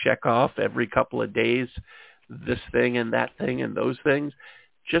to check off every couple of days this thing and that thing and those things,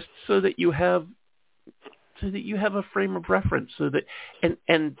 just so that you have a frame of reference, so that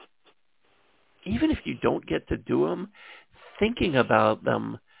and even if you don't get to do them, thinking about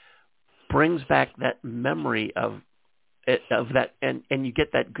them brings back that memory of that, and you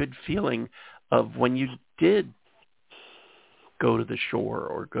get that good feeling of when you did go to the shore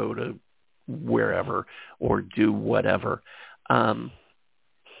or go to wherever or do whatever. And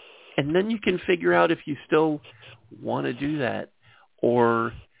then you can figure out if you still want to do that,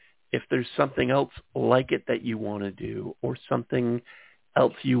 or if there's something else like it that you want to do, or something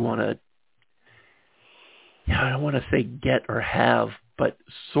else you want to, I don't want to say get or have, but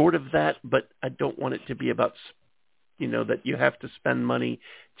sort of that, but I don't want it to be about, that you have to spend money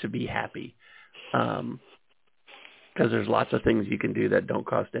to be happy. Because there's lots of things you can do that don't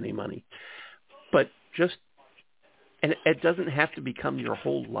cost any money. But and it doesn't have to become your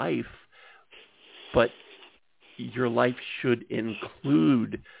whole life, but your life should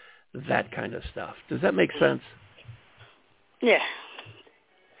include that kind of stuff. Does that make sense? Yeah.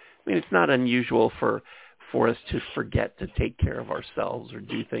 I mean, it's not unusual for us to forget to take care of ourselves or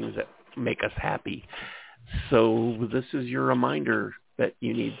do things that make us happy. So this is your reminder that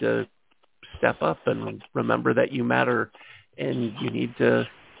you need to step up and remember that you matter, and you need to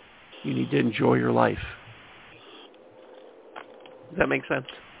enjoy your life. Does that make sense?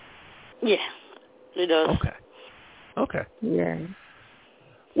 Yeah, it does. Okay. Yeah.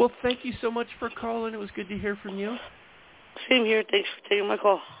 Well, thank you so much for calling. It was good to hear from you. Same here. Thanks for taking my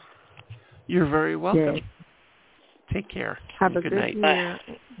call. You're very welcome. Yeah. Take care. Have a good good night. year,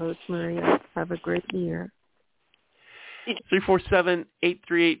 Rosemary. Have a great year.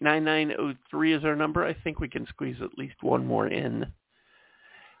 347-838-9903 is our number. I think we can squeeze at least one more in.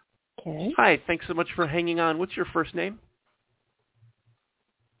 Okay. Hi, thanks so much for hanging on. What's your first name?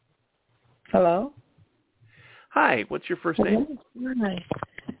 Hello? Hi, what's your first name? Hi.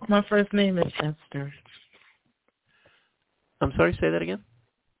 My first name is Esther. I'm sorry, say that again?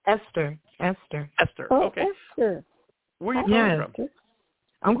 Esther. Oh, okay. Esther. Where are you calling from?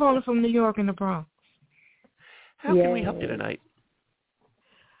 I'm calling from New York in the Bronx. How can we help you tonight?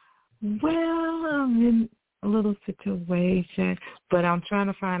 Well, I'm in a little situation, but I'm trying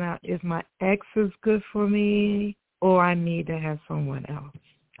to find out if my ex is good for me or I need to have someone else.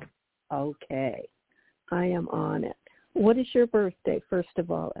 Okay. I am on it. What is your birthday, first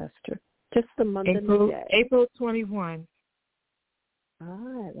of all, Esther? Just the month and the day. April 21.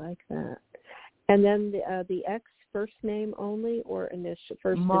 I like that. And then the ex, first name only or initial?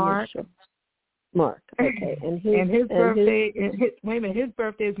 Mark. Initial? Mark. Okay. And his birthday. Wait a minute. His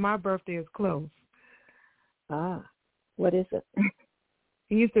birthday is my birthday is close. Ah. What is it?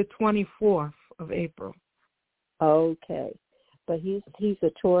 He's the 24th of April. Okay. But he's a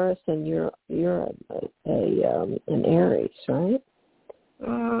Taurus and you're an Aries, right?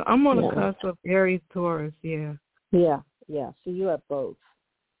 I'm on the cusp of Aries Taurus. Yeah. Yeah. So you have both.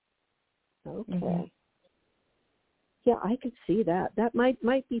 Okay. Mm-hmm. Yeah, I could see that. That might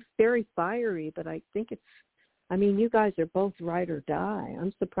be very fiery, but I think you guys are both ride or die.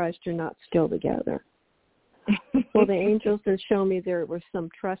 I'm surprised you're not still together. Well, the angels are showing me there were some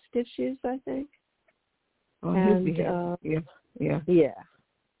trust issues, I think. Oh, and yeah.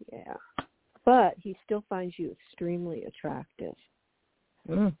 But he still finds you extremely attractive.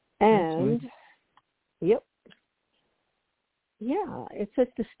 And yep. Yeah, it says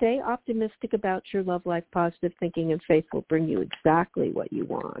to stay optimistic about your love life. Positive thinking and faith will bring you exactly what you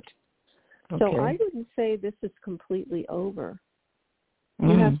want. Okay. So I wouldn't say this is completely over.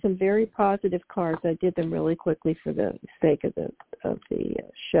 You have some very positive cards. I did them really quickly for the sake of the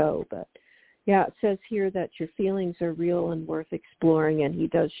show, but yeah, it says here that your feelings are real and worth exploring, and he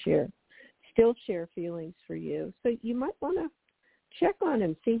does still share feelings for you. So you might want to check on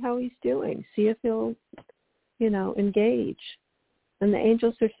him, see how he's doing, see if he'll, engage. And the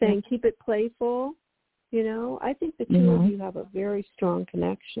angels are saying, keep it playful. I think the two of you have a very strong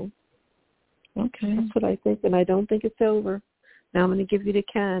connection. Okay. That's what I think, and I don't think it's over. Now I'm going to give you to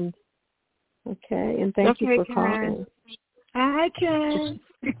Ken. Okay, and thank you for calling. Hi, Ken.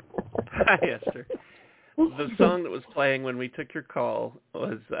 Hi, Esther. The song that was playing when we took your call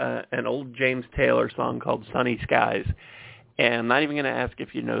was an old James Taylor song called Sunny Skies. And I'm not even going to ask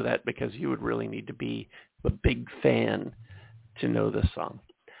if you know that because you would really need to be a big fan to know this song.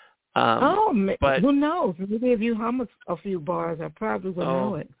 But who knows? Maybe if you hum a few bars, I probably would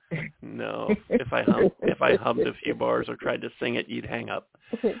know it. No, if I hummed a few bars or tried to sing it, you'd hang up.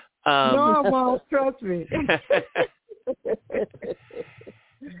 No, I won't. Trust me.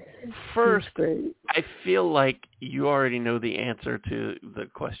 First, I feel like you already know the answer to the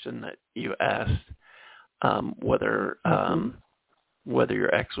question that you asked. whether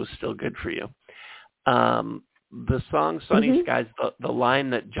your ex was still good for you. The song Sunny Skies, the line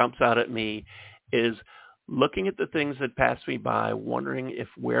that jumps out at me is, looking at the things that pass me by, wondering if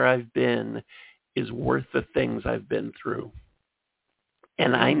where I've been is worth the things I've been through.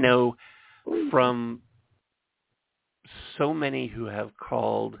 And I know from so many who have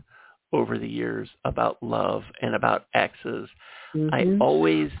called over the years about love and about exes, I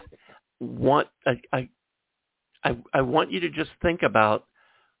always want I want you to just think about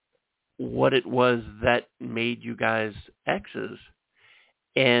what it was that made you guys exes,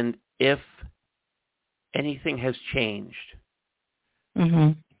 and if anything has changed.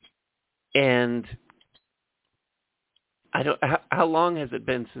 And I don't. How long has it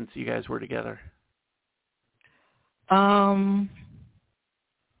been since you guys were together?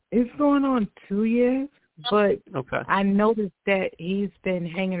 It's going on 2 years, but I noticed that he's been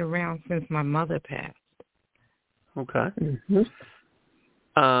hanging around since my mother passed. Okay.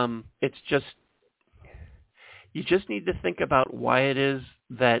 It's just, you just need to think about why it is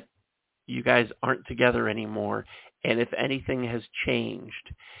that you guys aren't together anymore, and if anything has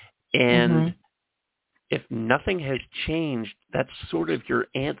changed. And if nothing has changed, that's sort of your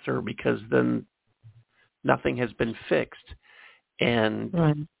answer, because then nothing has been fixed.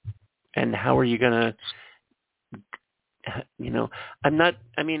 And how are you going to, I'm not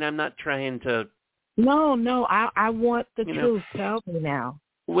trying to. No, I want the truth. Tell me now.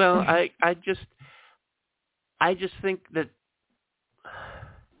 Well, I just think that,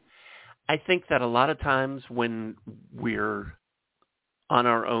 a lot of times when we're on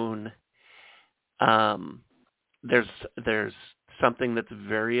our own, there's something that's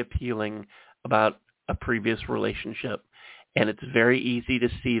very appealing about a previous relationship, and it's very easy to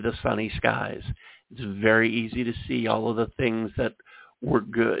see the sunny skies. It's very easy to see all of the things that were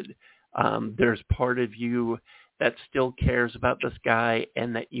good. There's part of you that still cares about this guy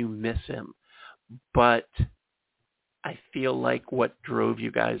and that you miss him. But I feel like what drove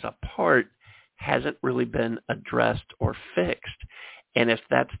you guys apart hasn't really been addressed or fixed. And if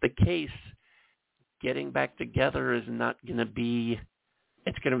that's the case, getting back together is not going to be,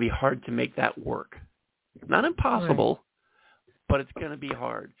 it's going to be hard to make that work. Not impossible, but it's going to be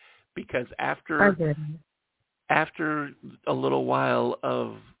hard, because after a little while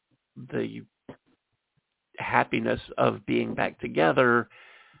of the happiness of being back together,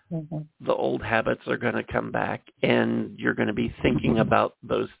 the old habits are going to come back, and you're going to be thinking about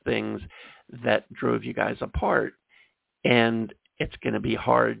those things that drove you guys apart, and it's going to be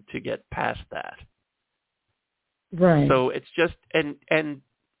hard to get past that. Right. So it's just, and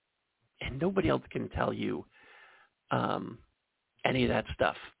nobody else can tell you any of that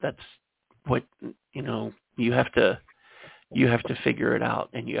stuff. That's what, you have to figure it out,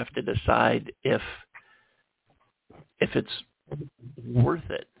 and you have to decide if it's worth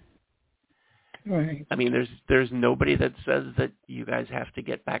it. Right. I mean, there's nobody that says that you guys have to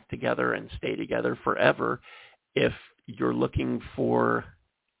get back together and stay together forever. If you're looking for,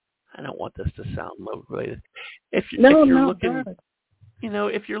 I don't want this to sound love related. If you're looking,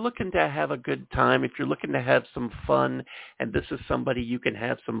 if you're looking to have a good time, if you're looking to have some fun, and this is somebody you can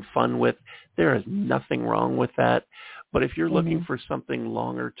have some fun with, there is nothing wrong with that. But if you're looking for something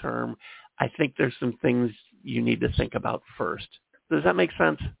longer term, I think there's some things you need to think about first. Does that make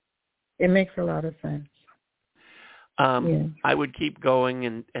sense? It makes a lot of sense. I would keep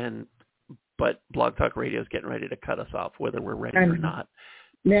going, but Blog Talk Radio is getting ready to cut us off, whether we're ready or not.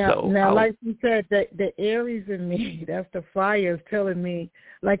 Now, like you said, the Aries in me, that's the fire, is telling me,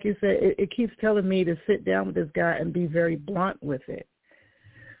 like you said, it keeps telling me to sit down with this guy and be very blunt with it.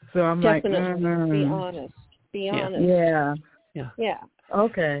 So I'm definitely be honest. Be honest. Yeah.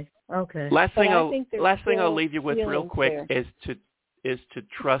 Okay. Last thing I'll leave you with real quick is to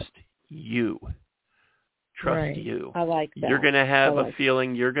trust you. Trust you. I like that. You're going to have a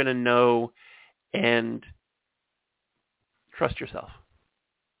feeling. You're going to know, and trust yourself.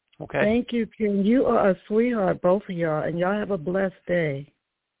 Okay. Thank you, Ken. You are a sweetheart, both of y'all, and y'all have a blessed day.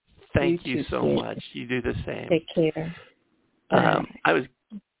 Thank you so much. You do the same. Take care.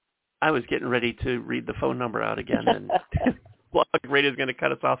 I was getting ready to read the phone number out again, and Blog Radio is going to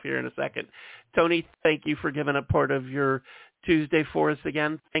cut us off here in a second. Toni, thank you for giving up part of your Tuesday for us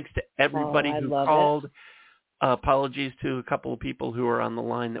again. Thanks to everybody who called. Apologies to a couple of people who are on the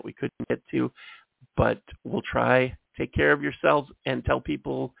line that we couldn't get to, but we'll try. Take care of yourselves and tell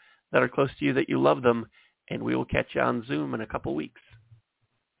people that are close to you that you love them, and we will catch you on Zoom in a couple weeks.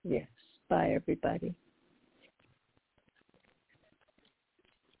 Yes. Bye, everybody.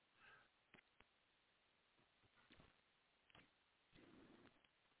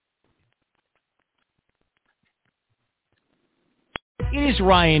 It is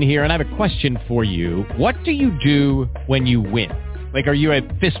Ryan here, and I have a question for you. What do you do when you win? Like, are you a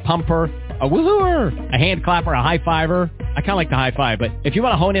fist pumper, a woohooer, a hand clapper, a high fiver? I kind of like the high five, but if you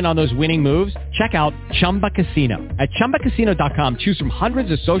want to hone in on those winning moves, check out Chumba Casino. At ChumbaCasino.com, choose from hundreds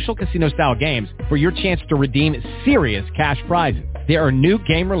of social casino-style games for your chance to redeem serious cash prizes. There are new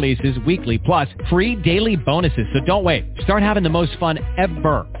game releases weekly, plus free daily bonuses, so don't wait. Start having the most fun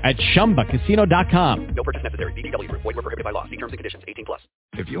ever at ChumbaCasino.com. No purchase necessary. VGW Group. Void where prohibited by law. See terms and conditions. 18+.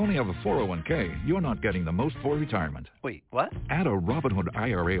 If you only have a 401k, you're not getting the most for retirement. Wait, what? Add a Robinhood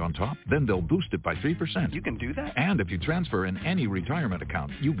IRA on top, then they'll boost it by 3%. You can do that? And if you transfer in any retirement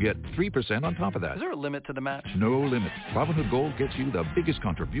account, you get 3% on top of that. Is there a limit to the match? No limit. Robinhood Gold gets you the biggest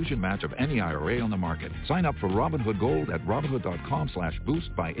contribution match of any IRA on the market. Sign up for Robinhood Gold at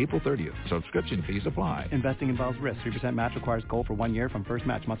Robinhood.com/boost by April 30th. Subscription fees apply. Investing involves risk. 3% match requires gold for 1 year from first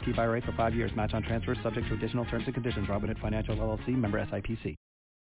match. Must keep IRA for 5 years. Match on transfers subject to additional terms and conditions. Robinhood Financial LLC. Member SIPC.